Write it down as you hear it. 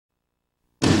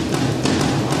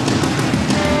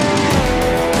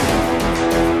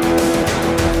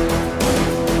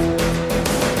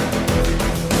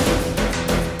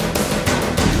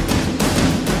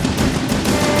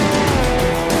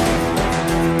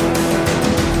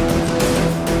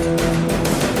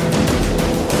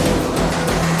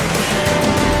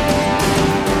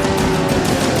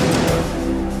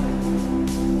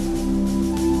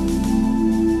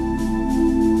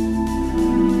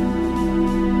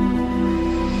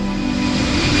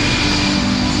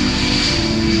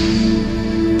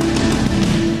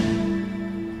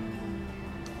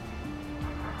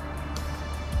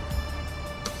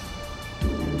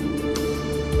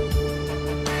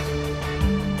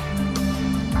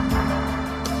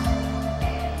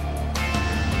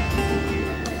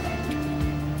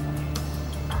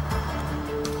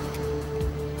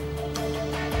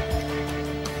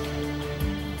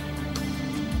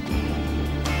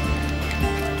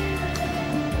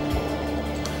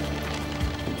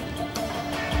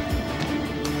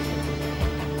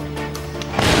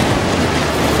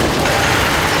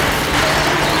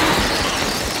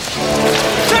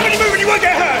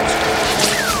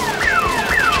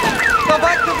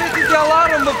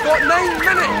Mum, we've got 9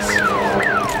 minutes!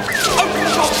 Open the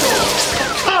top door!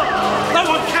 Can't! No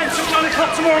one can till 9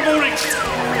 o'clock tomorrow morning!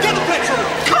 Get the petrol!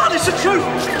 Can't, it's the truth!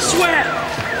 I swear!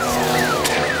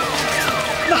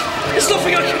 No, there's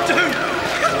nothing I can do!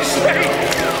 It's me!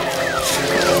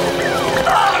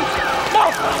 No!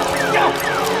 No! No!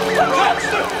 I can't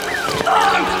stop! No!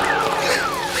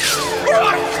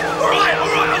 All right!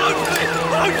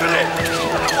 I'll open it!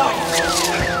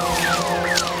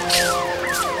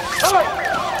 Oi!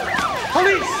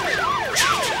 Police!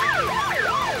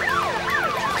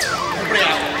 Everybody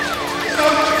out!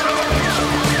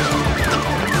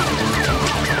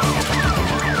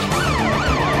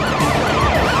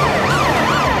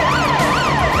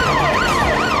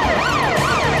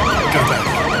 Go back.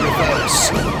 Reverse.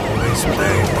 Always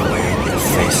play the way you're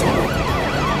facing.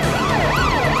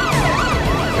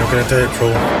 You're gonna do it,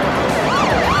 Paul.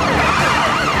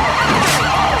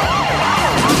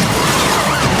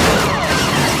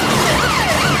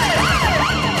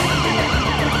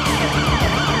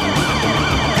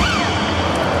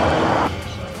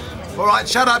 All right,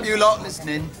 shut up, you lot. Listen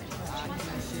in.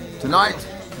 Tonight,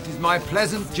 it is my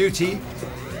pleasant duty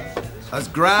as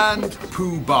Grand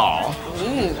Poobah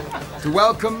to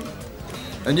welcome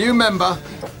a new member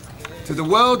to the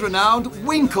world-renowned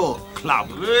Winkle Club.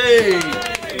 Hey!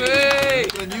 Hey!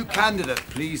 The new candidate,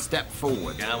 please step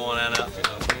forward. Come on, Anna.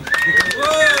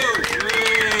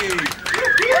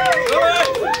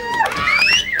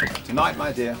 Tonight,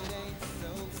 my dear,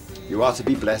 you are to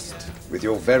be blessed with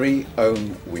your very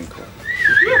own Winkle.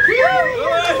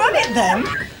 Run it then.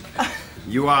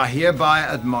 You are hereby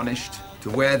admonished to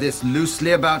wear this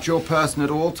loosely about your person at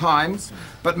all times,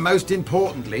 but most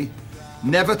importantly,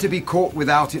 never to be caught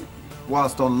without it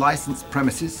whilst on licensed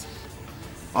premises,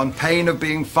 on pain of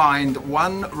being fined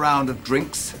 1 round of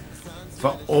drinks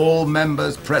for all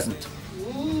members present.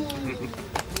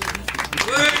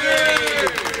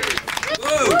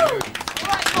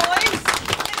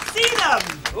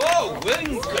 Whoa,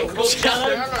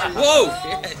 whoa!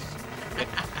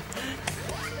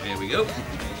 Here we go.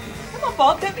 Come on,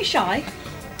 Bob, don't be shy.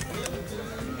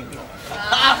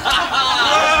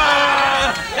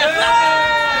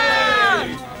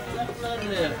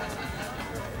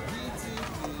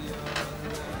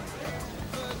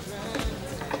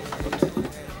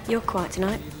 You're quiet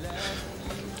tonight.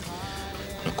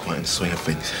 Not quite in the swing of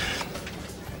things.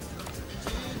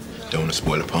 Don't want to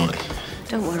spoil the party.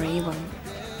 Don't worry, you won't.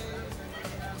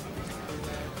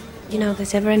 You know, if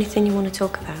there's ever anything you want to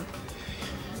talk about.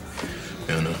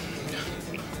 Yeah, I know.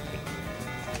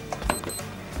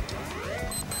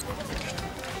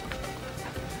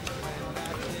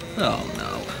 Oh,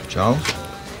 no. Charles?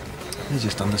 They're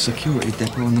just on the security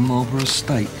depot on the Marlborough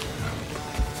estate.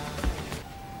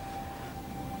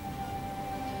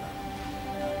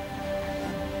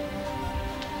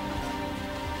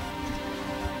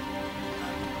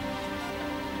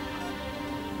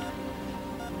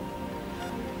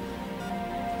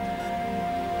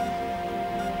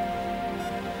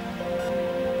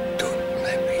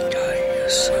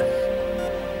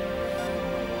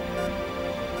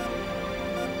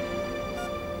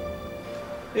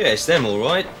 Yeah, it's them, all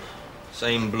right.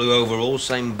 Same blue overalls,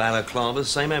 same balaclavas,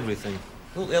 same everything.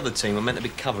 Thought the other team were meant to be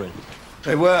covering.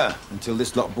 They were, until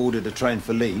this lot boarded a train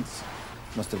for Leeds.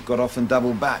 Must have got off and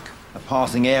doubled back. A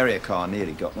passing area car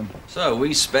nearly got them. So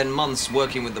we spend months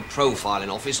working with the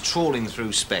profiling office, trawling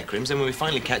through spec rims, and when we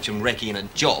finally catch them wrecking a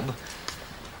job...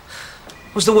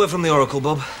 What's the word from the Oracle,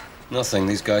 Bob? Nothing.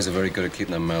 These guys are very good at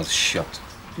keeping their mouths shut.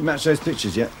 You match those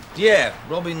pictures yet? Yeah,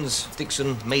 Robbins,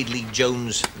 Dixon, Madeley,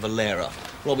 Jones, Valera.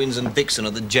 Robbins and Dixon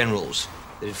are the generals.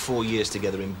 They did 4 years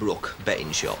together in Brook,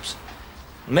 betting shops.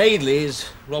 Madeley is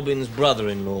Robbins'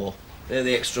 brother-in-law. They're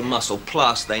the extra muscle,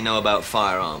 plus they know about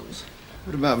firearms.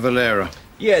 What about Valera?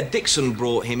 Yeah, Dixon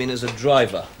brought him in as a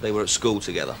driver. They were at school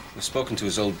together. We've spoken to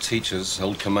his old teachers,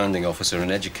 old commanding officer,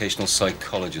 and educational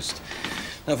psychologist.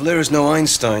 Now, Valera's no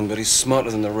Einstein, but he's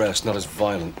smarter than the rest, not as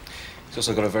violent. He's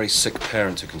also got a very sick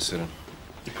parent to consider.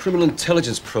 The criminal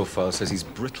intelligence profile says he's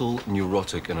brittle,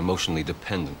 neurotic, and emotionally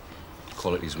dependent.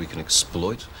 Qualities we can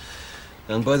exploit.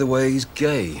 And by the way, he's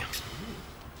gay.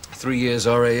 3 years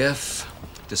RAF,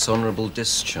 dishonorable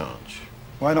discharge.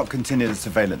 Why not continue the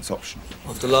surveillance option?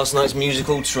 After last night's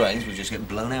musical trains, we'll just get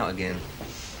blown out again.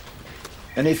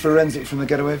 Any forensic from the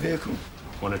getaway vehicle?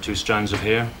 1 or 2 strands of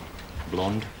hair,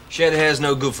 blonde. Shed hair's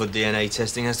no good for DNA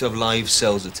testing, has to have live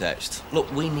cells attached.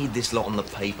 Look, we need this lot on the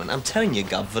pavement. I'm telling you,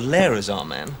 Gov, Valera's our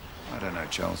man. I don't know,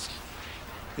 Charles.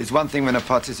 It's one thing when a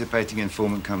participating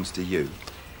informant comes to you.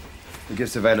 We'll give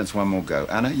surveillance one more go.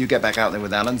 Anna, you get back out there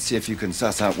with Alan, see if you can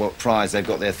suss out what prize they've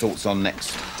got their thoughts on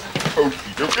next.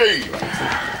 Okie dokie.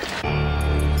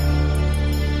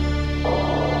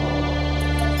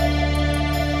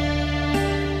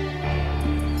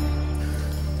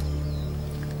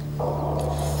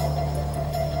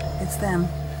 them.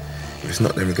 If it's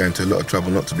not them, we're going to a lot of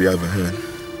trouble not to be overheard.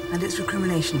 And it's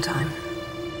recrimination time.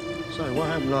 So, what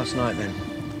happened last night, then?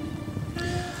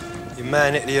 Your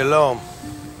man hit the alarm.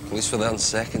 At least for that in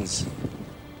seconds.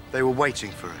 They were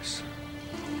waiting for us.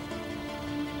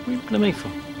 What are you looking at me for?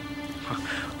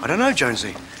 I don't know,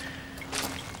 Jonesy.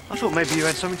 I thought maybe you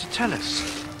had something to tell us.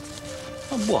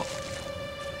 On what?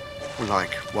 Well,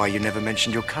 like why you never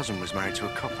mentioned your cousin was married to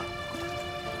a copper.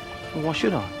 Well, why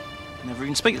should I? Never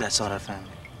even speak to that side of the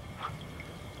family.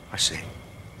 I see.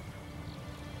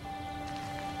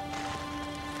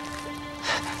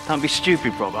 Don't be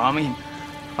stupid, Rob. I mean,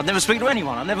 I'd never speak to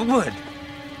anyone. I never would.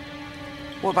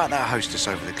 What about that hostess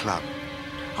over the club?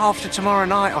 After tomorrow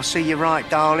night, I'll see you right,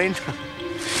 darling. Come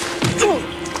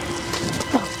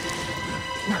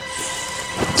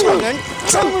on, then.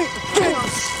 Tell me,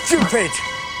 stupid.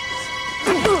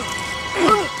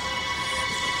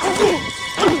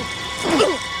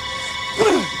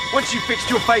 Once you fixed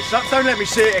your face up, don't let me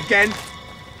see it again.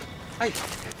 Hey,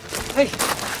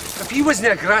 if he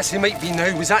wasn't a grass, he might be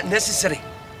now. Was that necessary?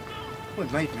 Well,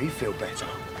 it made me feel better.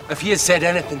 If he had said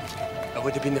anything, it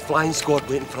would have been the flying squad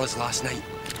waiting for us last night.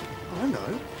 I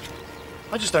know.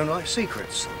 I just don't like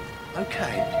secrets.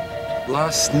 Okay.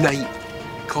 Last night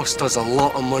cost us a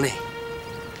lot of money.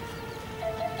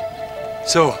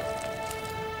 So,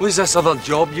 what's this other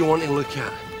job you want to look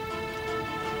at?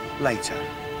 Later.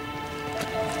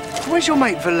 Where's your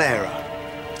mate Valera?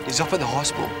 He's up at the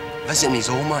hospital, visiting his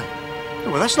old man.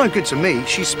 Well, that's no good to me.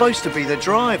 She's supposed to be the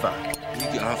driver. You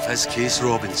get off his case,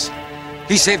 Robbins.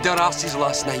 He saved our asses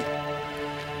last night.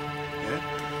 Yeah?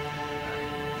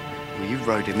 Well, you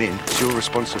rode him in. It's your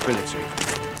responsibility.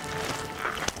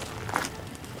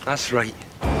 That's right.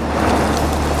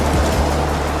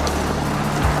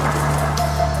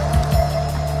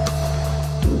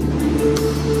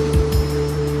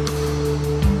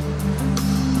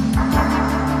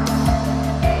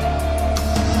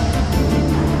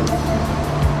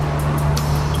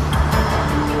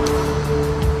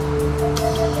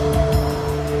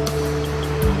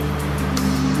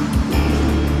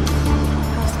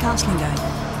 Counselling going?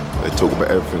 They talk about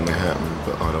everything that happened,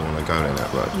 but I don't want to go in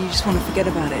that road. You just want to forget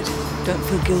about it. Don't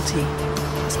feel guilty.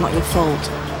 It's not your fault.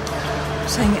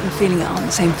 Saying it and feeling it aren't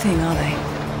the same thing, are they?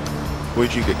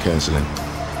 Where'd you get counselling?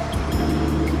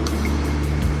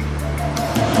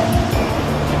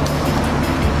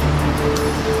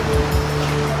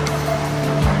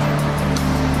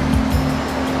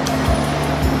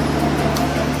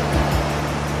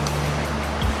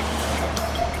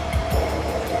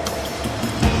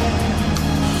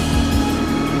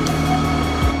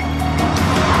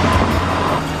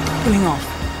 Pulling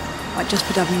off. Might just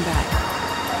be doubling back.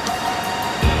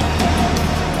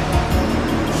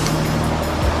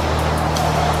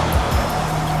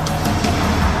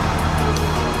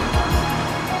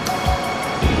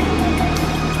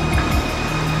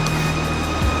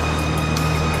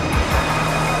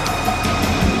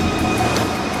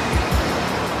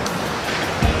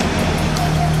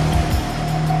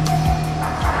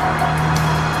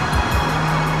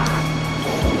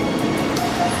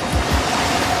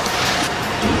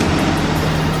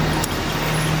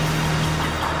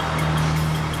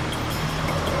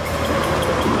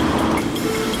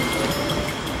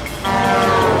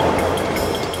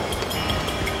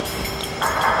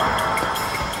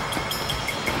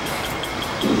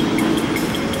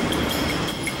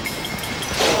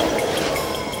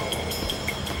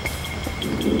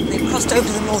 Over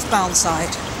to the northbound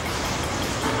side.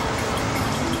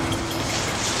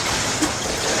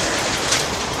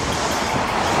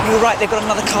 You're right, they've got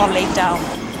another car laid down.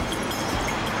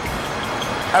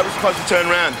 How are we supposed to turn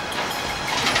round?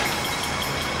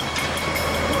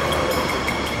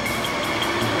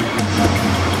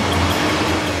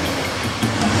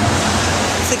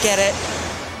 Forget it.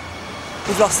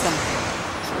 We've lost them.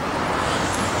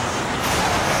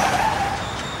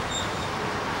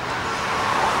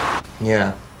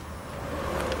 Yeah.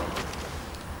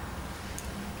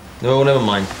 No, never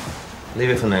mind. Leave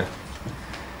it for now.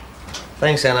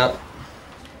 Thanks, Anna.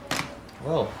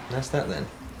 Well, that's that then.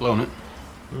 Blown it.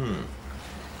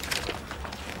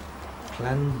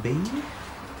 Plan B?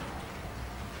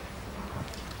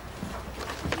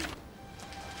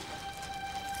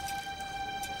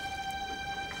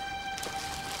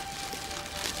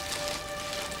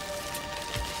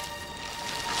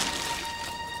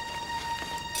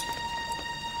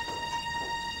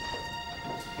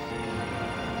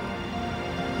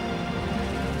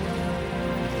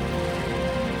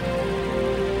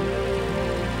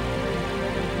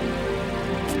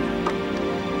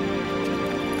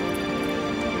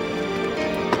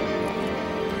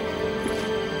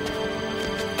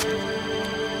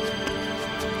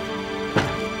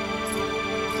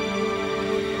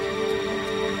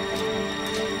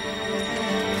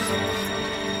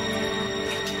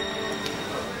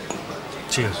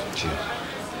 Cheers. Cheers.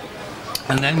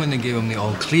 And then when they gave him the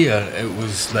all clear, it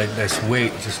was like this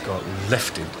weight just got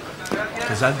lifted.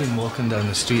 Because I'd been walking down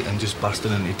the street and just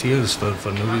bursting into tears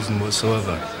for no reason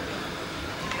whatsoever.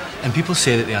 And people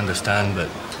say that they understand, but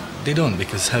they don't,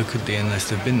 because how could they unless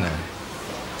they've been there?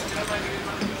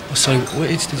 Oh, sorry, what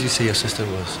age did you say your sister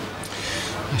was?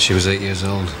 She was 8 years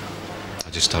old. I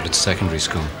just started secondary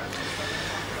school.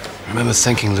 I remember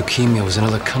thinking leukemia was in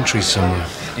another country somewhere.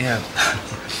 Yeah.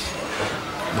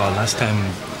 Well, last time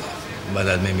my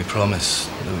dad made me promise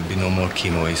there would be no more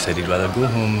chemo. He said he'd rather go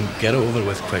home, get it over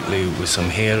with quickly with some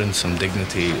hair and some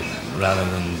dignity, rather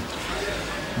than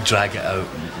drag it out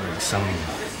like some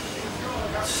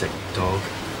sick dog.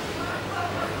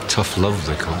 Tough love,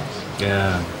 they call it.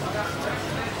 Yeah.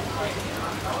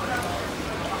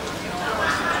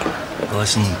 Well,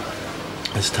 listen,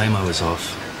 it's time I was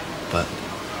off, but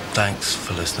thanks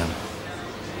for listening.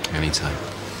 Anytime.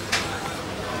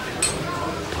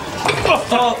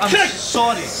 Oh, I'm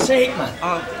sorry. Sake, man.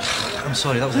 I'm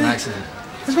sorry, that was an accident.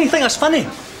 Doesn't mean you think that's funny?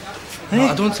 No,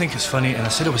 I don't think it's funny, and I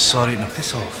said I was sorry, and I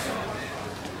piss off.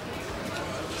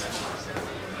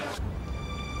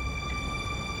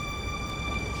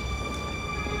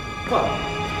 What?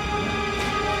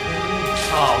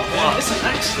 Oh, wow. It's an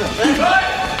accident.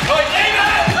 Right,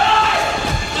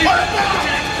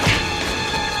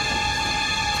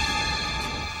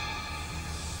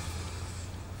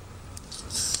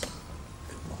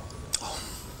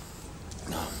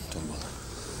 No, don't bother.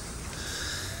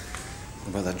 What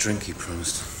about that drink you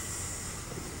promised?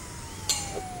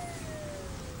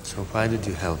 So why did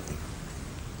you help me?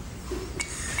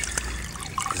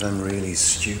 Because I'm really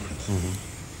stupid.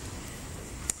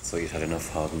 Thought you'd had enough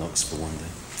hard knocks for one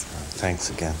day. Thanks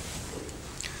again.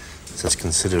 Such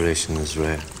consideration is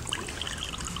rare.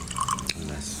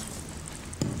 Unless...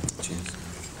 Cheers.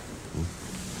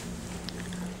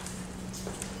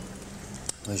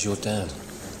 Where's your dad?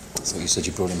 I thought you said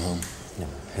you brought him home. No,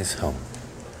 his home.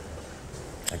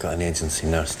 I got an agency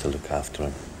nurse to look after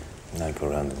him, and I go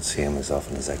around and see him as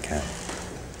often as I can.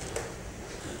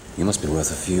 You must be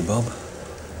worth a few, Bob.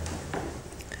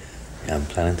 Yeah, I'm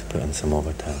planning to put in some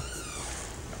overtime.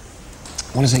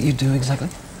 What is it you do exactly?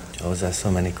 You always ask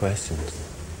so many questions.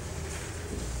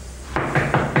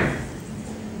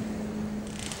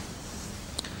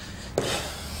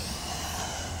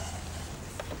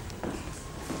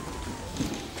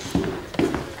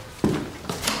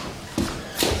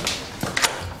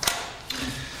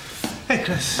 Hey,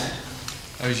 Chris.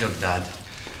 How's your dad?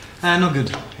 No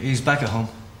good. He's back at home.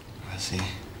 I see.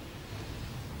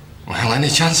 Well, any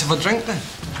chance of a drink then?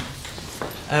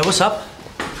 What's up?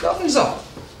 Nothing's up.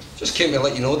 Just came to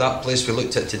let you know that place we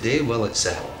looked at today, well, it's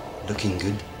looking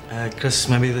good. Chris,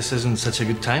 maybe this isn't such a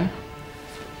good time?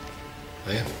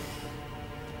 Oh, yeah.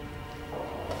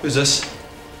 Who's this?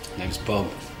 Name's Bob.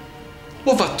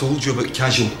 What have I told you about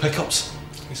casual pickups?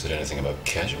 You said anything about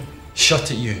casual? Shut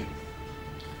it, you.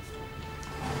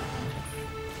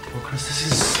 Well, Chris, this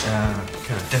is kind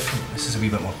of different. This is a wee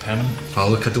bit more permanent. Oh,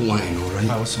 look, I don't want to know, right?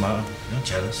 What's the matter? You're not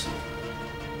jealous.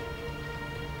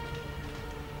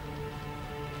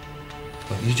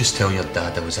 Well, you just tell your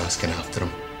dad I was asking after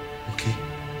him, okay?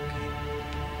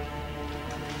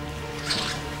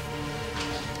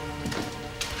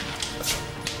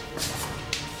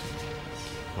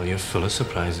 Well, you're full of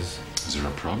surprises. Is there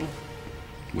a problem?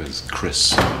 With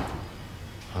Chris?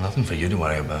 Well, nothing for you to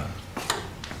worry about.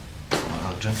 Well,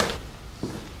 I'll drink.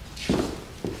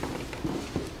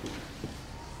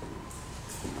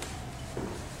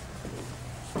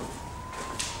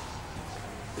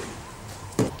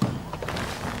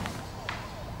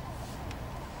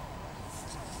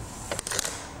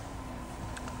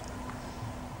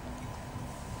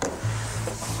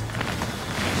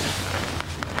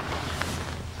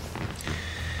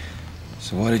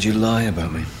 So why did you lie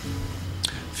about me?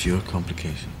 Fewer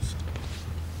complications.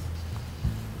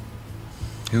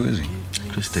 Who is he?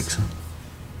 Chris Dixon.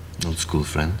 An old school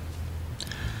friend.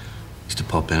 Used to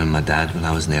pop in on my dad when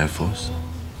I was in the Air Force.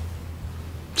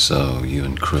 So, you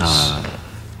and Chris...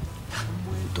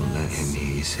 Don't let him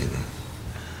hear you say that.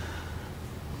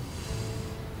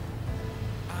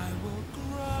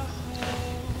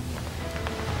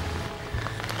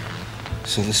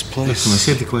 So this place... Listen, I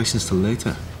save the questions till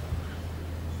later.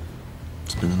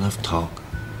 It's been enough talk.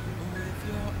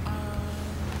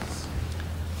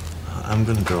 I'm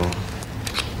gonna go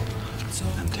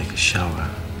and take a shower.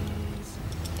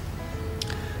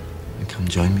 And come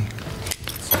join me.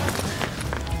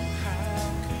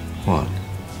 What?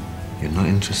 You're not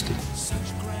interested?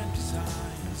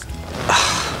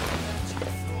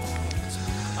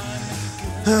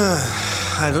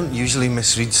 I don't usually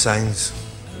misread signs.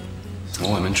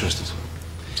 Oh, I'm interested.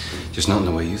 Just not in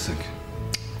the way you think.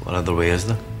 What other way is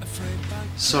there?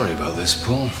 Sorry about this,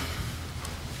 Paul.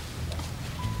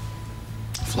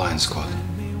 Flying squad.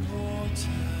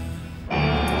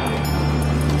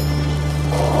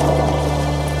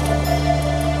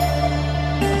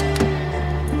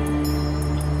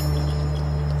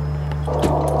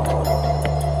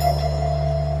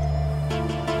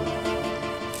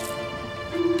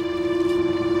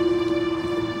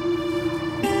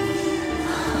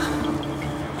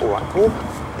 All right, Paul.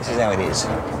 This is how it is.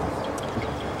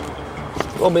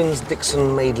 Robbins,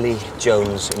 Dixon, Madeley,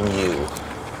 Jones, and you.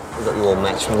 We got you all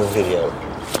matched from the video.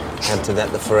 Add to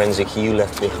that the forensic you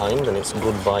left behind, and it's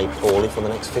goodbye, Paulie, for the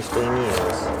next 15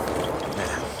 years.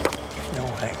 No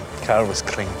way. Car was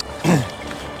clean.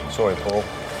 Sorry, Paul.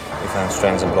 We found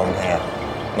strands of blonde hair.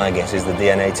 My guess is the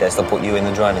DNA test will put you in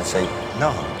the driving seat.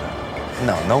 No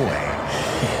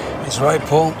way. He's right,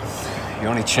 Paul. Your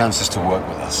only chance is to work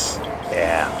with us.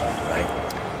 Yeah, right.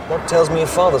 What tells me your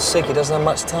father's sick? He doesn't have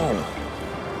much time.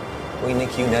 We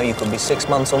nick you now, you could be 6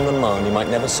 months on remand. You might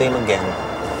never see him again.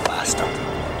 Bastard.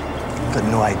 You've got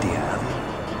no idea, have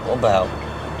you? What about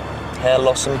hair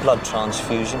loss and blood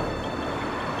transfusion?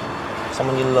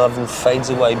 Someone you love who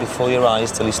fades away before your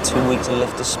eyes till he's too weak to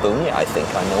lift a spoon? Yeah, I think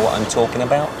I know what I'm talking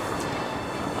about.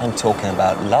 I'm talking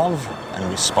about love and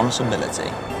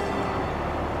responsibility.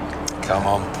 Come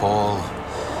on, Paul.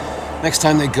 Next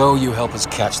time they go, you help us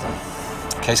catch them.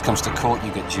 Case comes to court,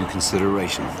 you get due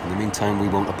consideration. In the meantime, we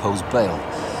won't oppose bail.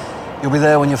 You'll be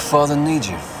there when your father needs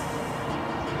you.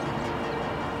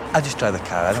 I'll just drive the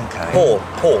car, I don't care.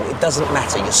 Paul, it doesn't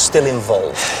matter. You're still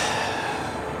involved.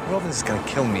 Robbins is gonna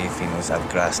kill me if he knows I've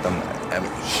grassed him. I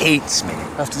mean, he hates me.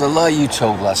 After the lie you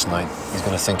told last night, he's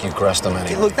gonna think you grassed him anyway.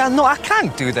 Hey, look, no, I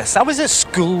can't do this. I was at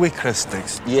school with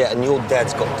Christix. Yeah, and your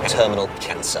dad's got terminal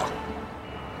cancer.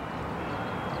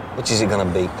 Which is it gonna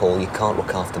be, Paul? You can't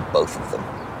look after both of them.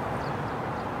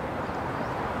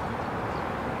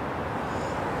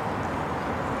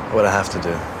 What do I have to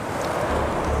do?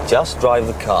 Just drive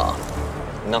the car.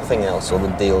 Nothing else, or the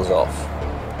deal's off.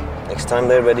 Next time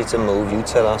they're ready to move, you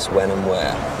tell us when and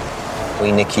where.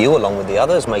 We nick you along with the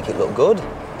others, make it look good.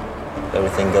 If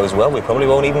everything goes well, we probably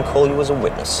won't even call you as a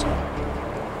witness.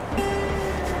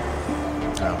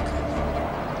 Okay.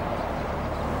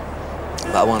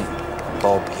 But I want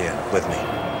Bob here with me.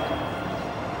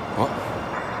 What?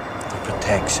 For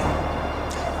protection.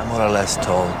 I more or less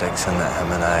told Dixon that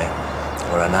him and I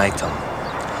were an item.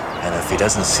 And if he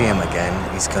doesn't see him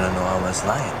again, he's gonna know I was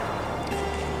lying.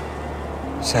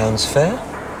 Sounds fair.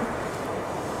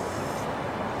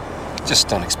 Just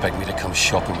don't expect me to come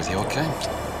shopping with you, okay?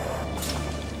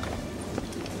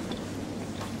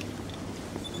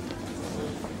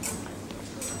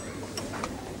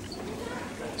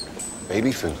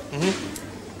 Baby food.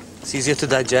 Mm-hmm. It's easier to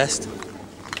digest.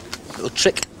 Little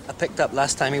trick I picked up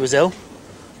last time he was ill.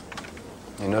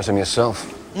 You nurse him yourself?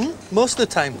 Mm-hmm. Most of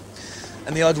the time.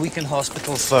 And the odd week in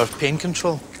hospital for pain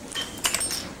control.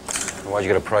 Why'd you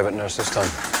get a private nurse this time?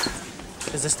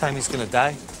 Because this time he's gonna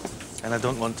die. And I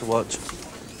don't want to watch.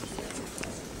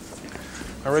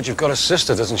 I read you've got a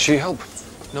sister. Doesn't she help?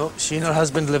 No, she and her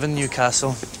husband live in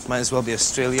Newcastle. Might as well be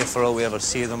Australia for all we ever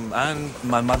see them. And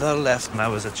my mother left when I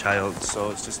was a child, so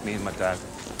it's just me and my dad.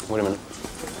 Wait a minute.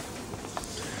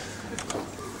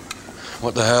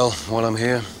 What the hell, while I'm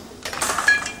here?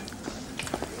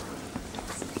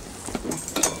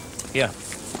 Here,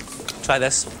 try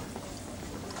this.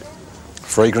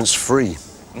 Fragrance-free.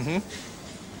 Mm-hmm.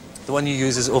 The one you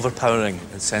use is overpowering.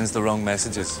 It sends the wrong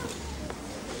messages.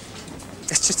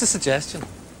 It's just a suggestion.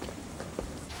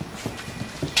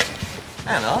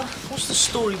 Anna, what's the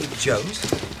story with Jones?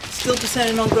 Still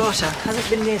persona non grata. Hasn't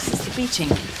been there since the beating.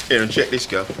 Here, and check this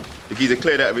girl. The geezer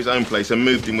cleared out of his own place and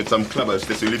moved in with some club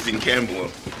hostess who lives in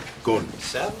Camberwell. Gordon.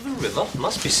 South of the river?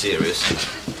 Must be serious.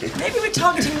 Maybe we're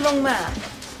targeting the wrong man.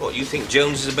 What, you think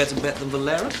Jones is a better bet than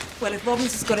Valera? Well, if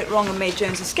Robbins has got it wrong and made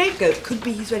Jones a scapegoat, could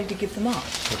be he's ready to give them up.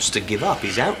 What's to give up?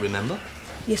 He's out, remember?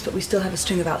 Yes, but we still have a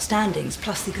string of outstandings,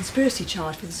 plus the conspiracy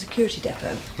charge for the security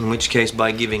depot. In which case,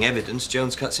 by giving evidence,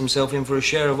 Jones cuts himself in for a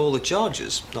share of all the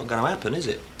charges. Not going to happen, is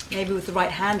it? Maybe with the right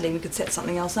handling, we could set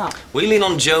something else up. We lean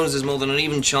on Jones, there's more than an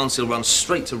even chance he'll run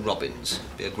straight to Robbins.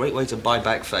 Be a great way to buy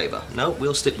back favour. No,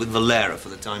 we'll stick with Valera for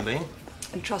the time being.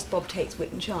 And trust Bob Tate's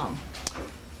wit and charm.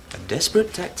 A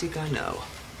desperate tactic, I know.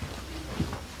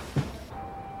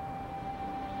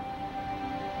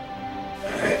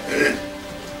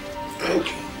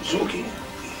 Okay.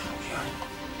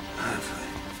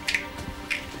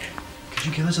 Could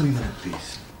you give us a minute,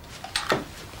 please?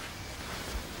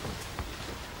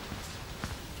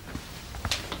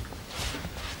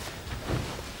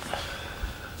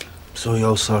 So you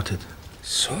all sorted?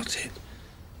 Sorted?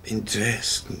 Been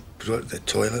dressed and brought to the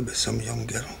toilet by some young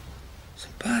girl. It's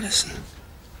embarrassing.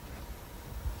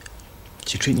 Is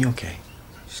she treating you okay?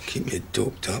 Just keep me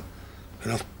doped up.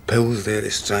 Enough pills there to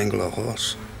strangle a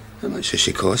horse. How much is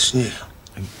she costing you?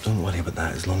 Don't worry about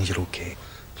that, as long as you're okay.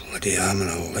 Bloody arm and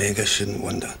a leg, I shouldn't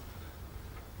wonder.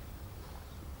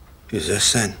 Who's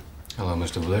this then? Hello,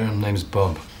 Mr. Valera. Name's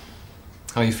Bob.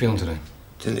 How are you feeling today?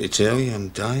 Didn't he tell you I'm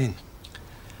dying?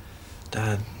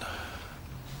 Dad.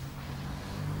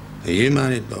 Are you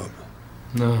married, Bob?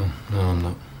 No, I'm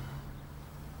not.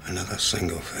 Another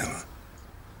single fella.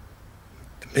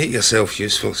 To make yourself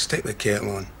useful, stick the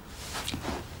kettle on.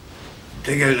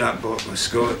 Dig out that bottle of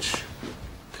scotch.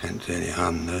 Can't do any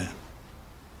harm now.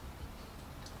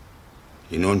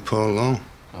 You known Paul long?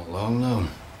 Not long, no.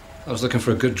 I was looking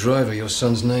for a good driver. Your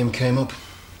son's name came up.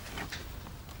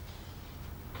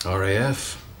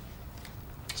 RAF.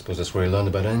 Suppose that's where he learned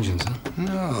about engines, huh?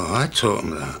 No, I taught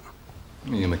him that.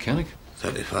 Are you a mechanic?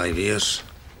 35 years.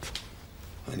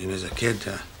 When he was a kid,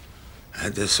 I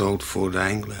had this old Ford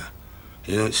Angler.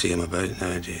 You don't see him about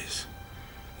nowadays.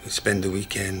 We'd spend the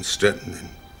weekend stripping and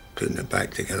putting it back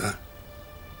together.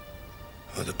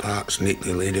 All the parts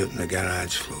neatly laid out on the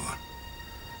garage floor.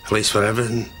 A place for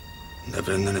everything, and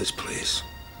everything in its place.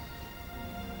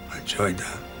 I enjoyed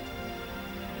that.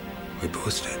 We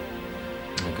both did.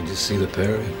 I can just see the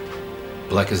pair of you.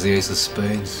 Black as the ace of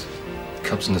spades.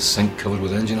 Cups in the sink covered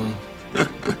with engine oil.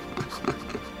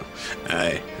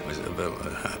 Aye, it was a bit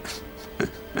like that.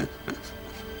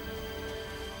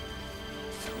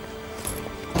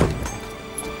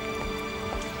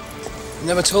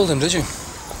 Never told him, did you?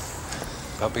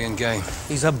 About being gay.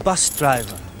 He's a bus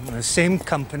driver. In the same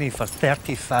company for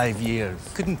 35 years.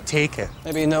 Couldn't take it.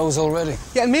 Maybe he knows already.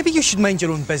 Yeah, and maybe you should mind your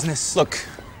own business. Look,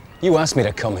 you asked me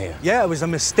to come here. Yeah, it was a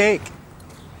mistake.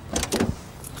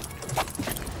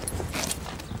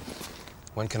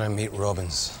 When can I meet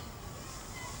Robbins?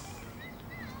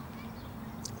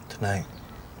 Tonight.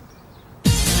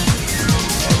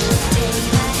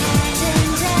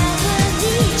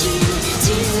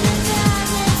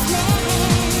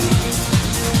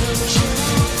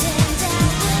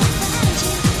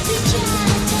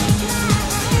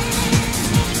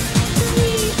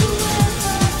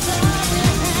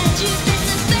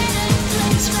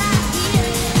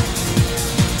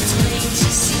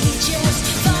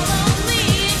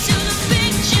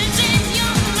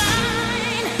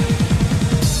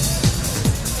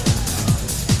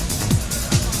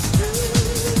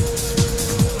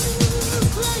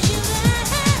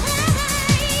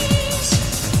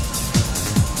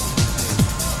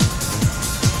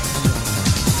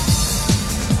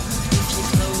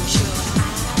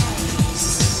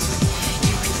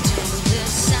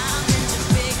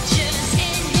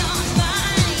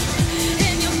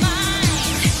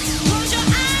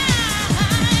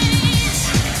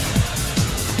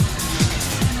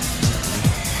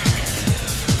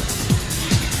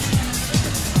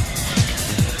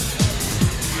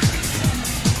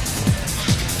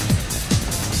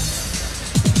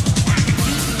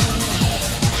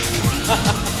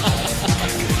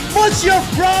 What's your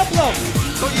problem?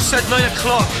 Thought you said 9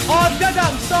 o'clock. Oh, did I?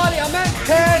 I'm sorry, I meant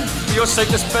 10. For your sake,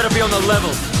 this better be on the level.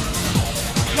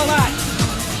 Relax.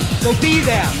 They'll be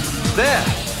there. There?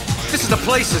 This is the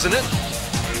place, isn't it?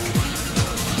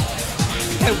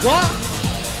 Hey, what?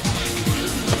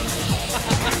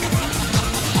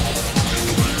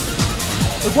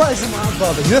 Look, what is the matter,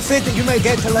 Bob? Are you afraid that you might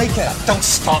get to like it? Don't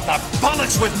start that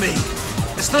bollocks with me!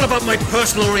 It's not about my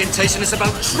personal orientation, it's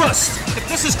about trust. If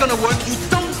this is gonna work, you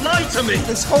don't lie to me.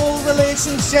 This whole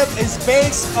relationship is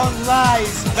based on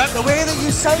lies. The way that you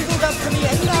sidled up to me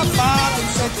in that bar and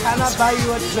said, can I buy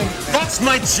you a drink? That's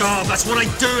my job, that's what I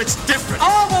do, it's different.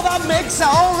 Oh, well, that makes it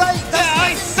all right. Yeah,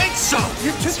 I think so.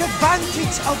 You took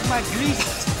advantage of my grief.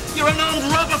 You're an armed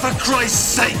robber, for Christ's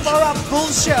sake. For that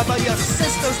bullshit about your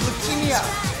sister's leukemia.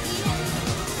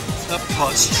 That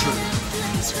part's true.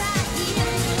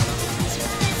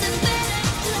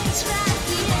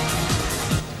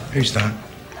 Who's that?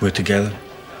 We're together.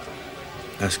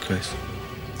 That's Chris.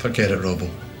 Forget it, Robbo.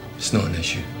 It's not an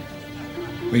issue.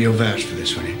 We'll vouch for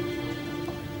this, will you?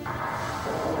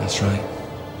 That's right.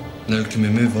 Now can we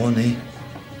move on, eh?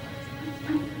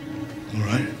 All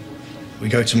right. We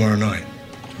go tomorrow night.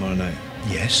 Tomorrow night?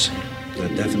 Yes. Is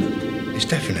that definite? It's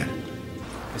definite.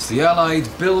 It's the Allied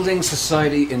Building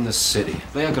Society in the city.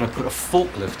 They are going to put a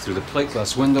forklift through the plate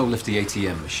glass window, lift the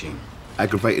ATM machine.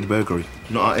 Aggravated burglary.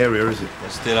 Not our area, is it? They're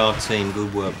still our team.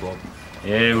 Good work, Bob.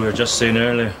 Yeah, we were just saying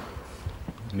earlier.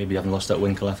 Maybe you haven't lost that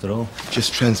winkle after all.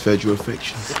 Just transferred your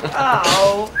affections.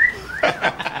 Ow!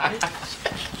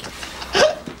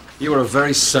 You are a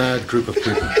very sad group of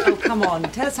people. Oh, come on.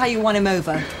 Tell us how you won him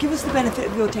over. Give us the benefit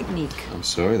of your technique. I'm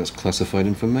sorry, that's classified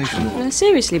information. No,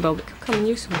 seriously, Bob, it could come in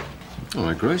useful. All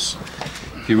right, Grace.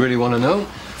 If you really want to know,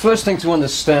 first thing to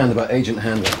understand about agent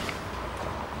handling.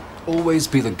 Always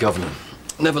be the governor.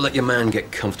 Never let your man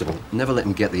get comfortable. Never let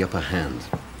him get the upper hand.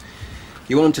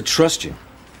 You want him to trust you,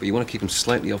 but you want to keep him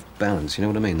slightly off balance. You know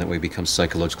what I mean? That way he becomes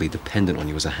psychologically dependent on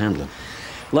you as a handler.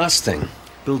 Last thing,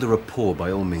 build a rapport by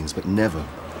all means, but never,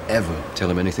 ever tell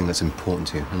him anything that's important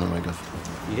to you. Isn't that right,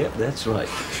 Guff? Yep, that's right.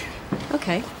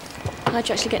 OK. How'd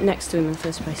you actually get next to him in the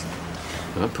first place?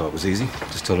 That part was easy.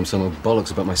 Just told him some old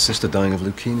bollocks about my sister dying of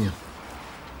leukemia.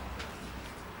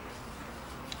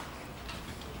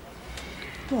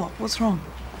 What? What's wrong?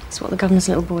 It's what the governor's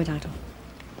little boy died of.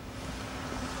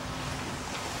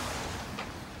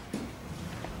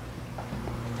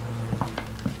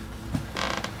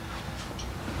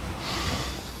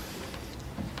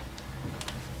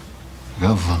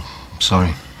 Gov, I'm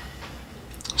sorry.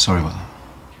 Sorry about that.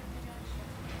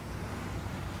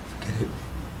 Forget it.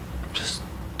 Just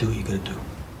do what you gotta do.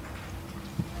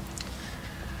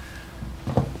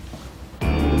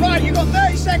 Right, you've got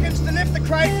 30 seconds to lift the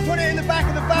crate and put it in the back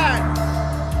of the van.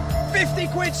 50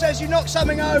 quid says you knocked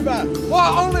something over.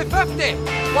 What, only 50?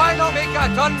 Why not make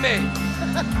a ton, mate?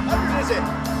 100 is it?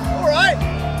 All right.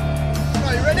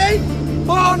 Are you ready?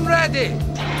 Born ready.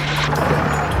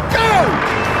 Go!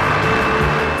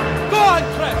 Go on,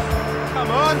 Chris. Come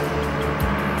on.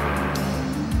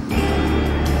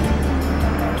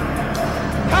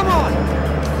 Come on.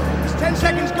 It's 10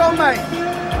 seconds gone, mate.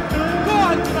 Go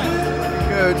on, Chris.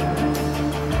 Good.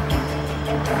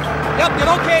 Yep,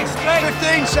 you're okay, straight.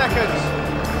 15 seconds.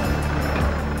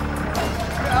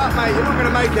 Get up, mate. You're not going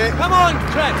to make it. Come on,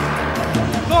 Chris.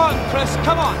 Go on, Chris.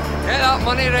 Come on. Get that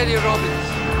money ready, Robbins.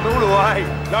 All the way.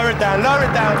 Lower it down. Lower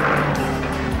it down.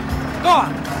 Go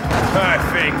on.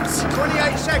 Perfect.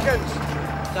 28 seconds.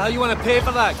 So how you want to pay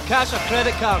for that? Cash or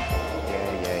credit card?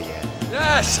 Yeah.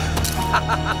 Yes.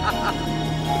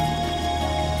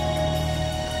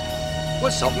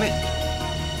 What's up, mate?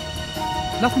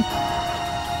 Nothing.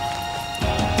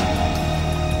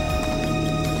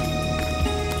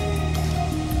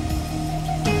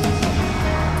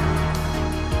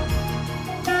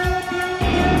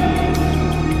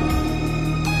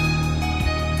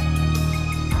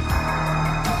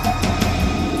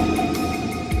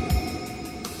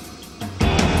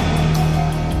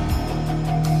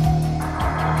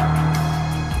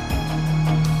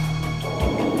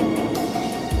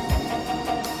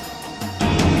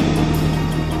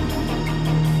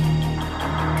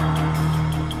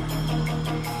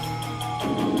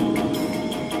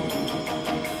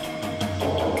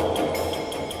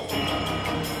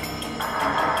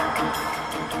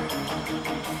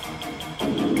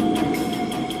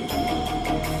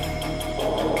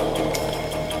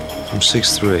 I'm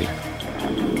 6'3".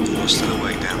 What's the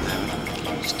way down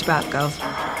there? Just about, Gov.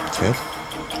 Ted?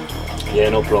 Yeah,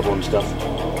 no problem, stuff.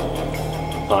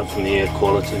 Apart from the air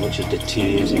quality, which is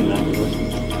deteriorating rapidly.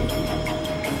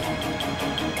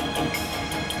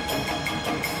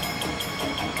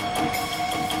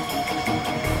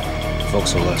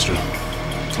 Vauxhall Astra.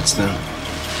 What's that?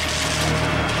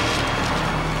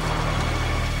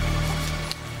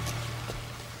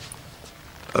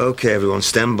 Okay, everyone,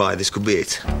 stand by. This could be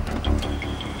it.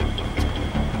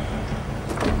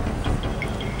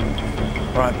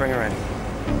 All right, bring her in.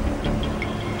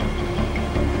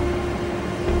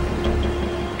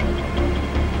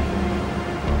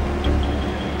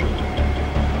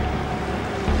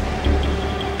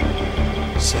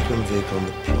 Second vehicle on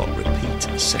the plot.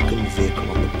 Repeat, second vehicle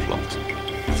on the plot.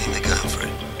 I think they're going for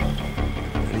it.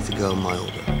 Ready to go on my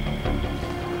order.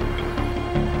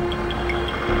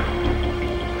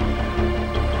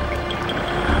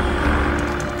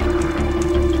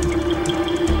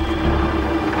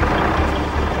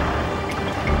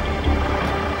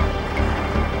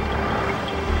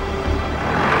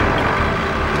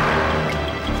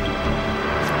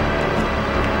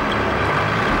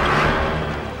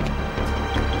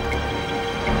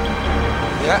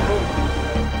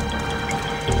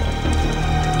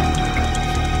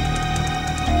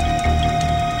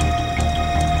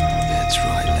 That's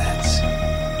right, lads.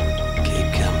 Keep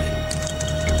coming.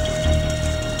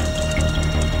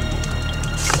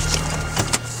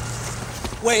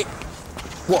 Wait.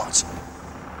 What?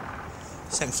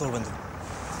 Second floor window.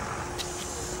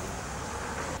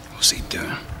 What's he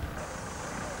doing?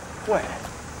 Where?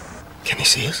 Can he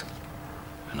see us?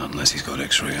 Not unless he's got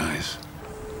X-ray eyes.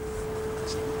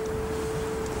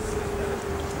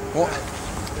 What?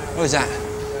 What is that?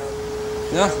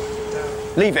 No?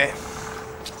 Leave it.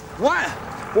 What?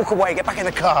 Walk away, get back in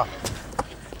the car.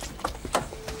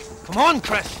 Come on,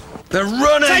 Chris. They're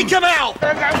running! Take him out!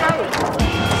 Go, go, go!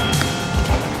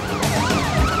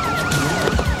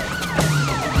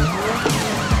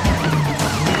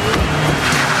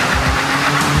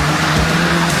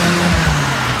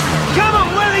 Come on,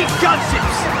 where are these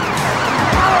gunships?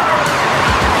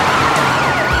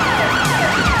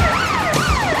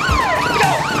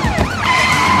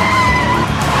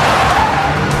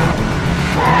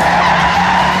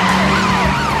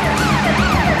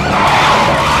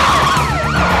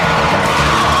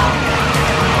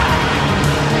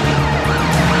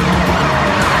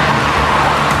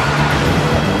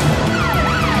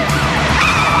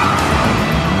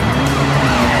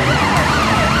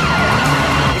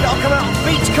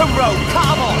 Beachcombe Road, cut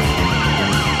them off!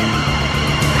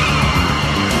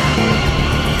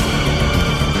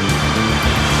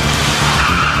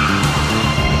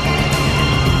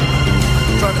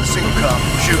 Drive in a single car,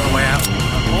 shoot our way out.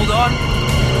 Hold on.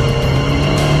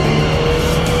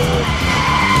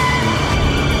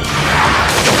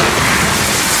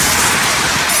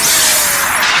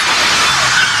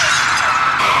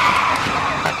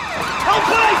 Oh,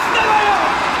 police! Never you!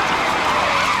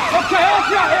 Okay, off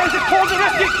your hands and call the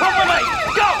rescue company!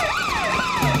 Go!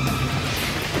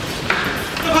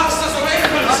 The bastards are waiting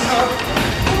for us!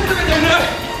 What are we going to do now?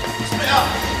 Split up!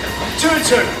 2 and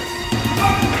 2!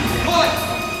 Boy!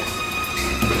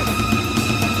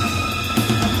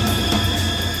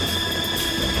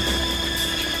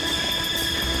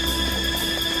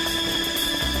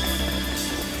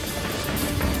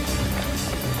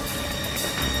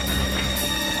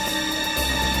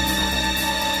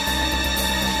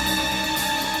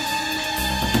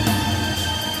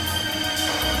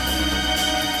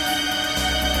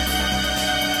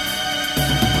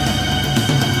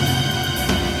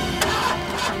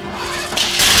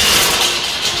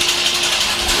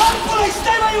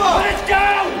 Put it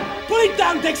down! Put it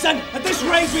down, Dixon! At this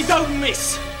range, we don't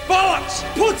miss! Bollocks!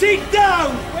 Put it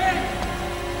down!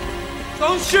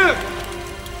 Don't shoot!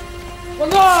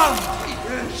 Hold on!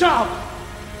 Shut up!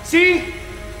 See?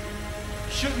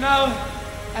 Shoot now,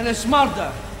 and it's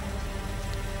murder.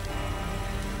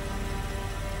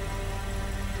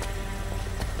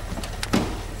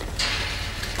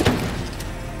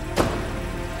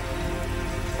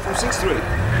 From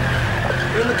 6-3.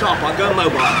 We're in the car park, go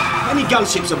mobile. Any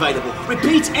gunships available?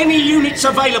 Repeat, any units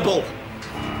available!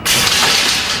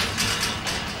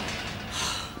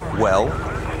 Well?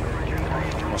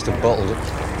 Must have bottled it.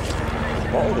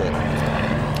 Bottled it?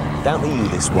 Down to you,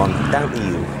 this one. Down to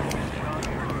you.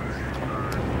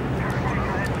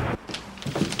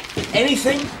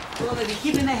 Anything? Well, they'll be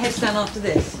keeping their heads down after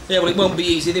this. Yeah, well, it won't be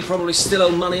easy. They probably still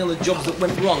owe money on the jobs that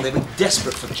went wrong. They'll be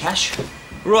desperate for cash.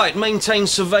 Right, maintain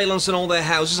surveillance on all their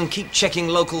houses and keep checking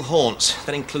local haunts.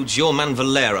 That includes your man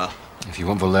Valera. If you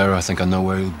want Valera, I think I know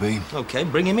where he'll be. Okay,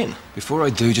 bring him in. Before I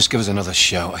do, just give us another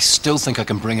shout. I still think I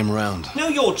can bring him round. Know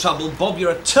your trouble, Bob.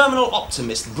 You're a terminal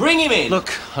optimist. Bring him in.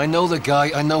 Look, I know the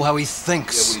guy. I know how he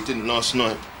thinks. Yeah, well, he didn't last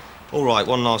night. All right,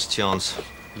 one last chance.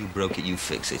 You broke it, you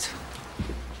fix it.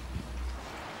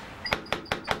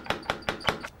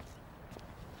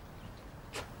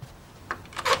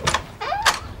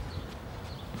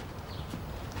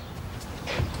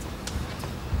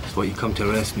 That's what you come to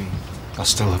arrest me. I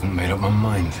still haven't made up my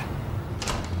mind.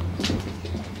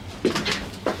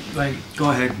 Right,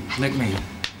 go ahead, nick me.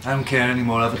 I don't care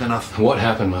anymore, I've had enough. What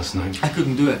happened last night? I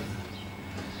couldn't do it.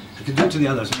 I could do it to the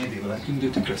others, maybe, but I couldn't do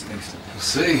it to Chris next time. We'll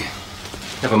see.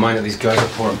 Never mind that these guys are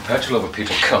pouring petrol over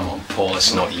people. Come on, Paul,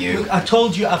 it's not you. Look, I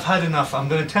told you I've had enough. I'm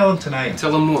going to tell him tonight.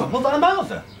 Tell him what? Well, that I'm out of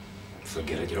there.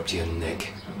 Forget it, you're up to your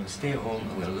neck. I'm going to stay at home,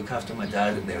 I'm going to look after my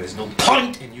dad, and there is no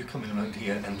point in you coming around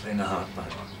here and playing a hard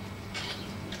part.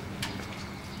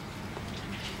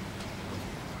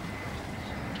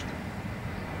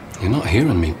 You're not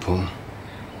hearing me, Paul.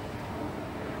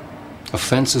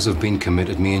 Offences have been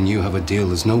committed. Me and you have a deal.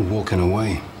 There's no walking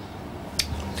away.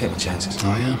 Take my chances.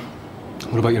 Oh, yeah?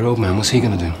 What about your old man? What's he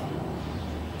gonna do?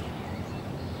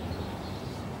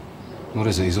 What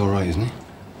is it? He's all right, isn't he?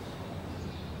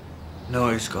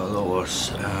 No, he's got a lot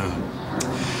worse.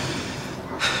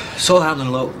 It's all happening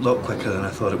a lot quicker than I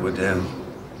thought it would.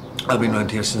 I've been round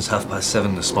here since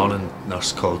 7:30 this morning.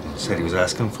 Nurse called and said he was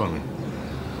asking for me.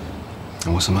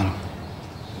 And what's the matter?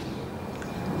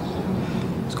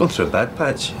 He's going through a bad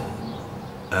patch.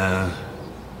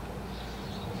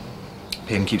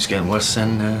 Pain keeps getting worse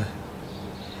and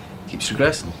keeps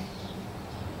regressing.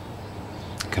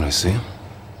 Can I see him?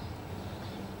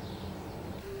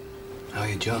 How are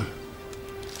you, John?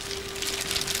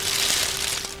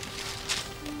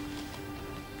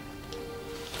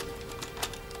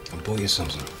 bought you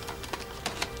something.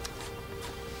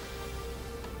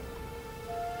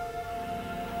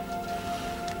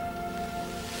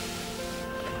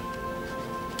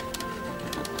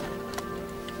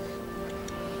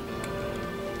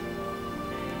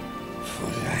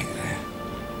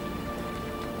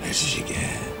 How did you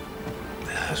get?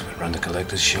 The house went round the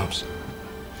collector's shops.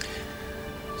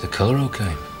 Is the colour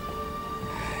okay?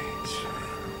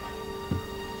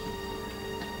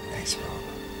 Thanks, Bob.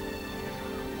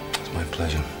 It's my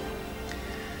pleasure.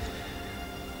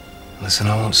 Listen,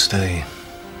 I won't stay.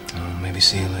 I'll maybe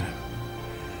see you later.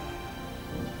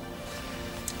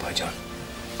 Bye, John.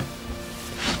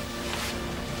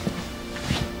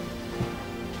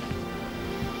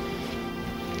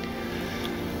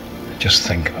 Just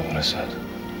think about what I said.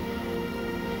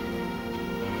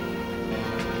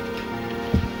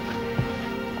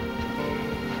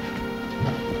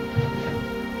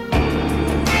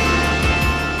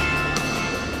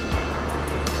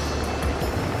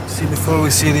 See, before we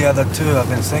see the other two, I've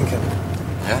been thinking.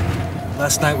 Yeah?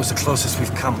 Last night was the closest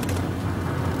we've come.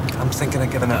 I'm thinking of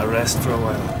giving it a rest for a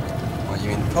while. What, you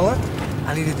mean pull it?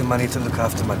 I needed the money to look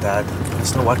after my dad.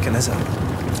 It's not working, is it?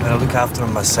 I'll look after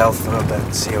him myself for a bit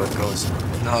and see how it goes.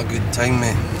 Not a good time,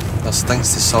 mate. There's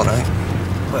things to sort out.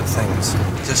 What things?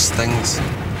 Just things.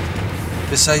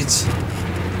 Besides,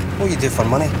 what you do for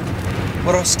money?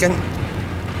 We're all skint.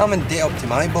 I'm in debt up to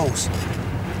my balls.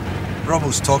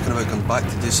 Robbo's talking about going back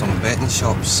to do some betting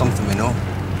shops, something we know.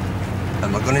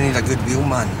 And we're going to need a good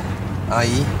wheelman,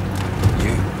 i.e.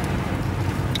 you.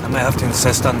 I might have to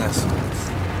insist on this.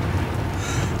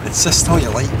 Insist all you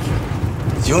like.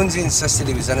 Jonesy insisted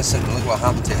he was innocent, and look what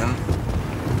happened to him.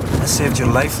 I saved your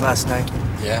life last night.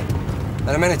 Yeah. And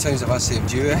how many times have I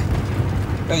saved you, eh?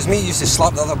 It was me who used to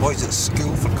slap the other boys at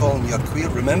school for calling you a queer,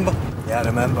 remember? Yeah, I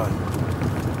remember.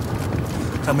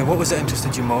 Tell me, what was it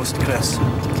interested you most, Chris?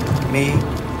 Me,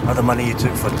 or the money you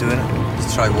took for doing it?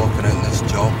 Just try walking out in this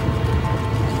job,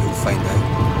 and you'll find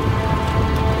out.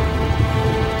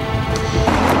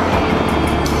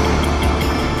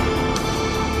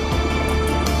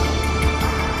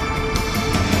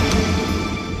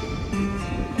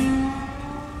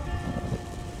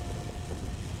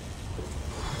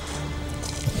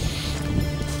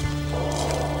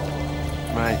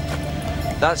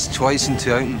 That's twice in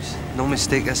 2 outings. No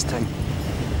mistake this time.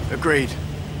 Agreed.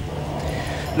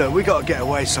 Look, we gotta get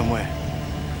away somewhere.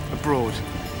 Abroad.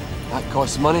 That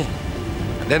costs money.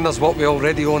 And then there's what we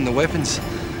already own, the weapons.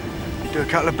 Do a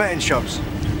couple of betting shops.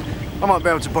 I might be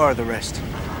able to borrow the rest.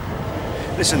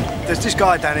 Listen, there's this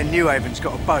guy down in New Haven's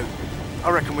got a boat.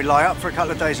 I reckon we lie up for a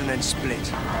couple of days and then split.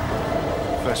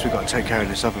 First, we've got to take care of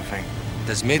this other thing.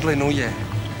 Does Madeley know yet?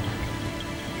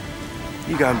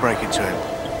 You go and break it to him.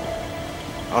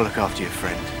 I'll look after your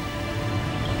friend.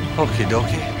 Okie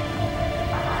dokie.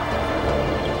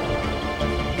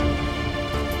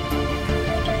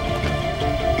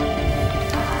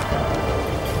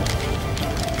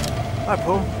 Hi,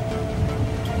 Paul.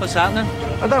 What's happening?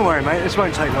 Oh, don't worry, mate. This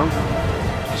won't take long.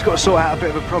 Just got to sort out a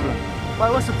bit of a problem. Why,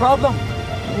 what's the problem?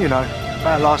 You know,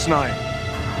 about last night.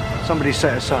 Somebody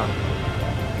set us up.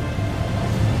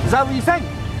 Is that what you think?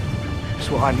 That's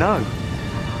what I know.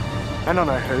 And I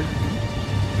know who.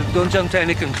 Don't jump to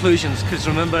any conclusions, because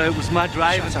remember, it was my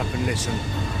driving. Shut up and listen.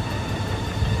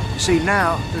 You see,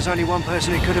 now, there's only one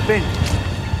person it could have been.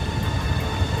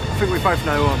 I think we both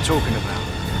know who I'm talking about.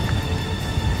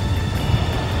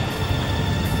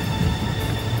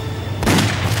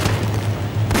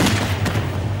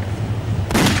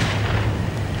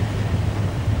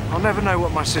 I'll never know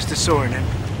what my sister saw in him.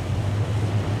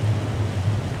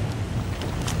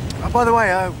 Oh, by the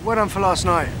way, well done for last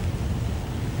night.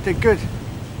 Did good.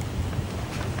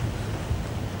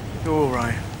 You're all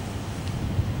right.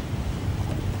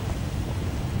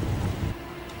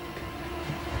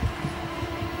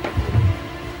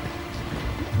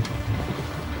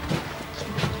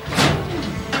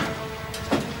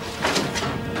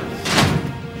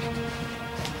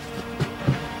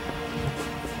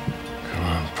 Come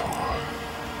on, Paul.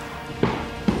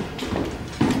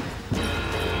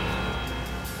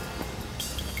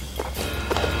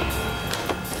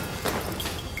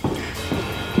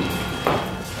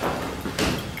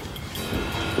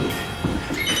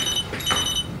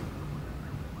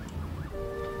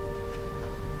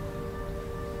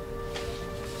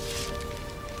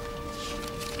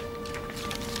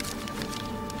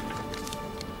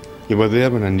 You were there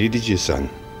when I needed you, son.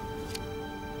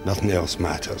 Nothing else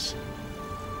matters.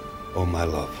 All my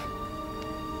love,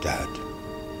 Dad.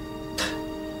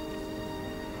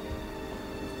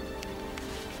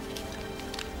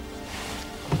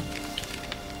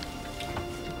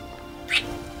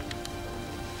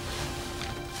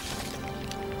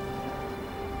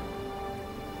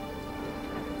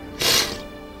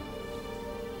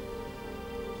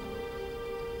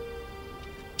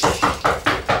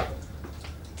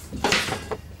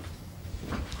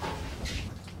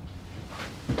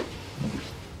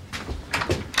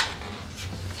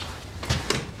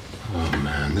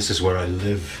 This is where I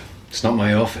live. It's not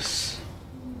my office.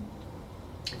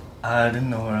 I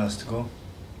didn't know where else to go.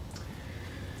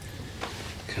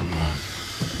 Come on.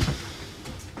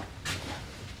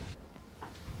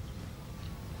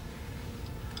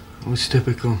 It was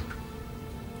typical.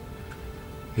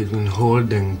 He'd been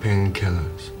hoarding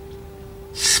painkillers,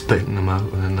 spitting them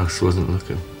out when the nurse wasn't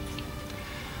looking.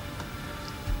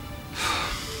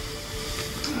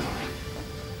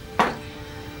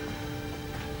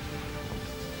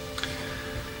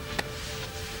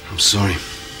 I'm sorry.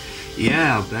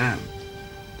 Yeah, I'll bet.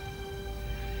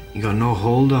 You got no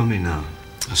hold on me now.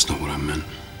 That's not what I meant.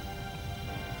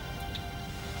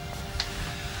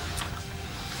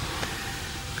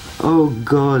 Oh,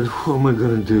 God, what am I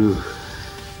gonna do?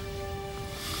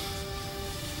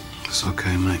 It's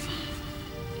okay, mate.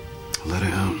 Let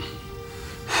it out.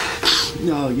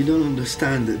 No, you don't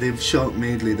understand that they've shot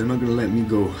Madeley. They're not gonna let me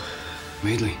go.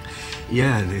 Madeley?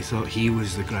 Yeah, they thought he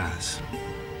was the grass.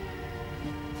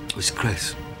 It was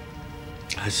Chris.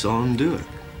 I saw him do it.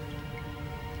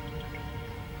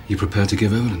 You prepared to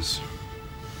give evidence?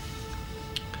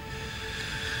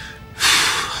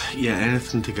 Yeah,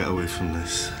 anything to get away from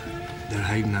this. They're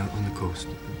hiding out on the coast.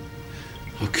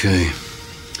 Okay.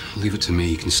 Leave it to me.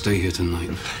 You can stay here tonight.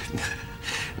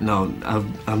 No,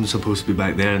 I'm supposed to be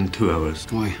back there in 2 hours.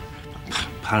 Why?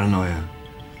 Paranoia.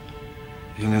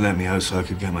 They only let me out so I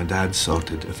could get my dad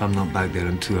sorted. If I'm not back there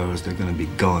in 2 hours, they're gonna be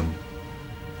gone.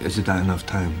 Is it that enough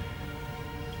time?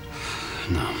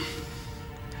 No.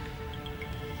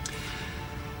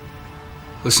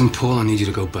 Listen, Paul, I need you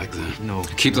to go back there. No.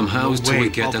 Keep them housed till we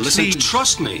wait. get there. Oh, Listen, please.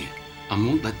 trust me. I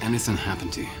won't let anything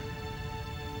happen to you.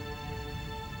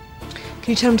 Can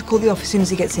you tell him to call the office as soon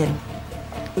as he gets in?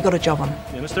 We've got a job on.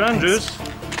 Yeah, Mr. Andrews.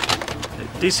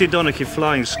 DC Donachie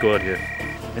Flying Squad here.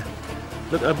 Yeah.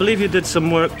 Look, I believe you did some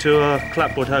work to our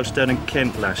clapboard house down in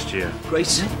Kent last year.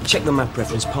 Grace, check the map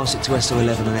reference, pass it to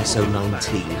SO11 and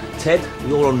SO19. Ted,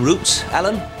 you're en route.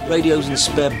 Alan, radios and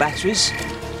spare batteries.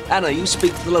 Anna, you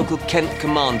speak to the local Kent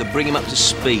commander, bring him up to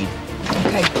speed.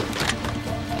 Okay.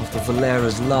 After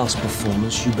Valera's last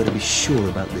performance, you better be sure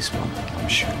about this one. I'm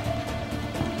sure.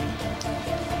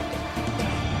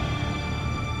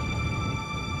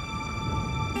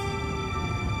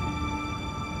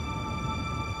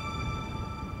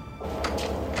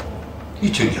 You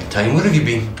took your time. Where have you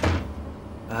been?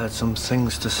 I had some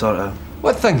things to sort out.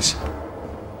 What things?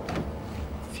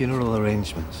 Funeral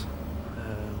arrangements.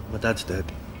 My dad's dead.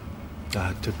 I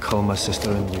had to call my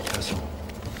sister in Newcastle.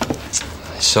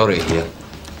 Sorry to hear.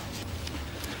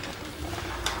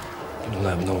 Don't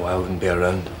let him know I wouldn't be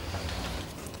around.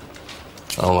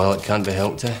 Oh, well, it can't be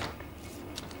helped, eh?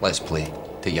 Let's play.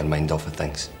 Take your mind off of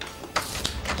things.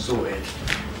 So, Ed.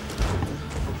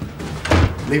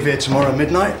 Leave here tomorrow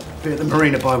midnight. Be at the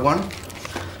marina by 1.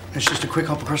 It's just a quick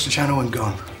hop across the channel and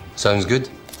gone. Sounds good.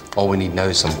 All we need now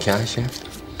is some cash, yeah?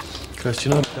 Chris,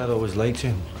 you know, Dad always liked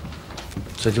you.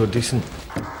 Said you were decent.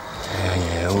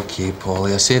 Yeah, okay,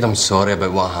 Polly. I said I'm sorry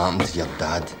about what happened to your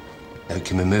dad. Now,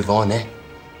 can we move on, eh?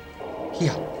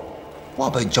 Here, what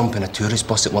about jumping a tourist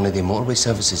bus at one of the motorway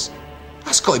services?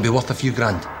 That's got to be worth a few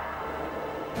grand.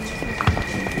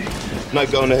 No,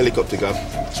 go on the helicopter, Gov.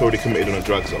 It's already committed on a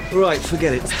drugs op. Right,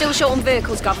 forget it. Still short on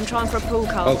vehicles, Gov. I'm trying for a pool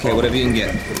car. Okay, whatever you can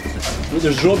get. Look,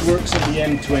 there's roadworks at the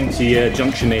M20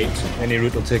 Junction 8. Any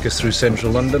route will take us through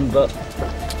central London, but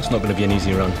it's not going to be an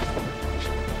easy run.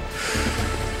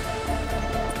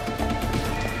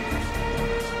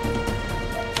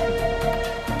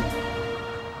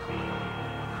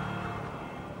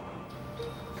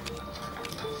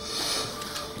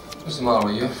 What's the matter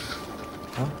with you?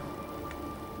 Huh?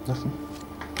 Nothing.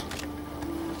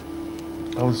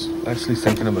 I was actually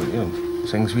thinking about,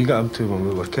 things we got up to when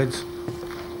we were kids.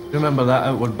 Remember that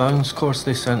Outward Bounds course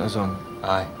they sent us on?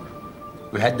 Aye.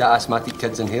 We had the asthmatic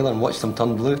kids in here and watched them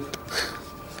turn blue.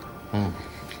 And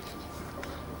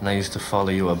I used to follow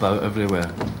you about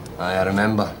everywhere. Aye, I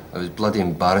remember. It was bloody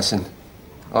embarrassing.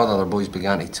 All the other boys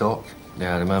began to talk.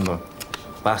 Yeah, I remember.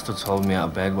 Bastards hauled me out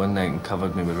of bed one night and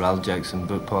covered me with Raljacks and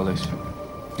boot polish.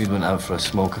 You'd went out for a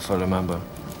smoke, if I remember.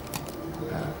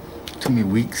 It took me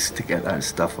weeks to get that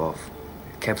stuff off.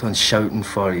 I kept on shouting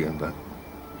for you, but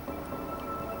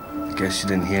I guess you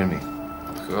didn't hear me.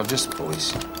 We were just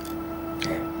boys.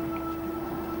 Yeah.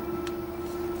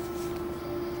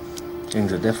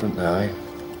 Things are different now, eh?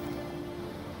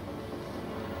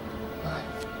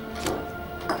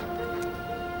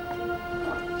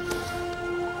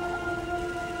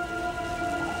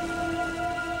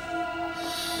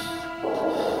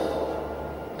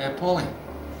 Hey, Polly.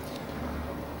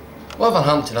 Whatever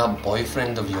happened to that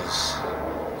boyfriend of yours?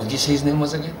 What did you say his name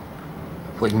was again?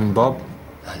 What do you mean, Bob?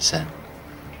 That's it.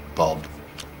 Bob.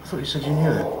 I thought you said you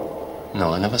knew him.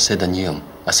 No, I never said I knew him.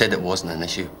 I said it wasn't an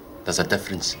issue. There's a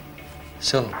difference.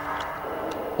 So,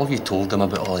 what have you told him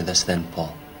about all of this then,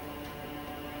 Paul?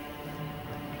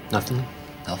 Nothing.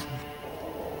 Nothing?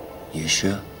 You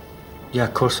sure? Yeah,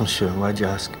 of course I'm sure. Why'd you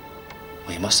ask?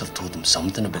 Well, you must have told him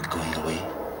something about going away.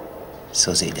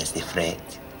 So that he doesn't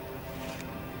fret.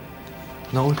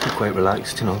 No, we'd be quite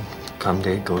relaxed, you know. Come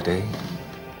day, go day.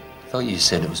 Thought you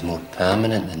said it was more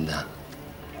permanent than that.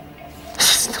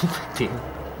 It's no big deal.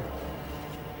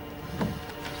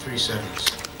 3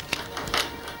 seconds.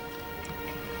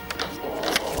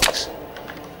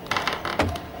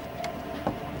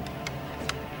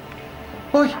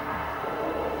 Oi!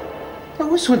 That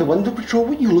was with the window patrol.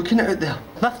 What are you looking at out there?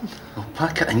 Nothing. Oh,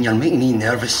 pack it in. You're making me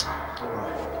nervous. All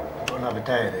right. Got another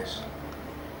day of this.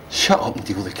 Shut up and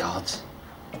deal the cards.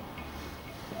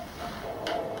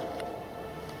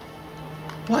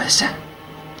 What is it?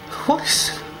 What is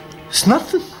it? It's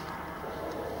nothing.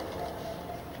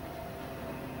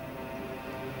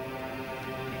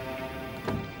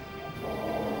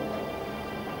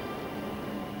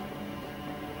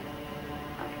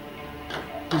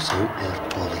 Who's out there,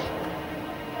 Polly?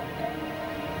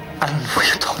 I don't know what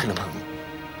you're talking about.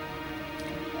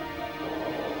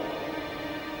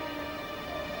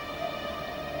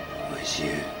 It was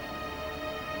you.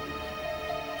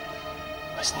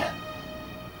 Wasn't it?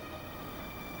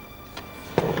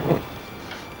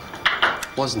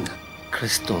 Wasn't it?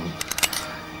 Chris, don't.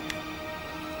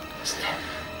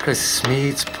 Chris, it's me.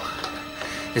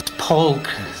 It's Paul,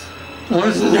 Chris.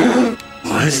 Wasn't it?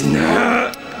 Wasn't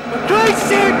it? For Christ's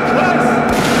sake, Chris!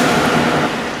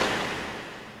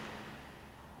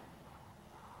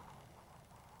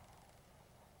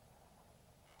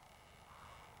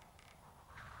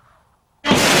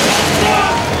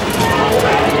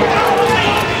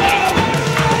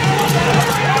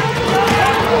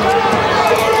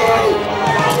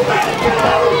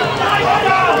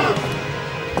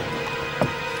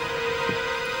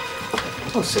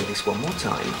 I'll say this one more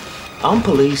time. I'm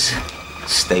police.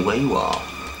 Stay where you are.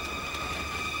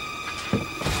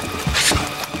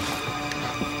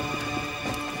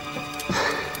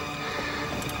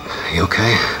 You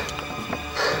okay?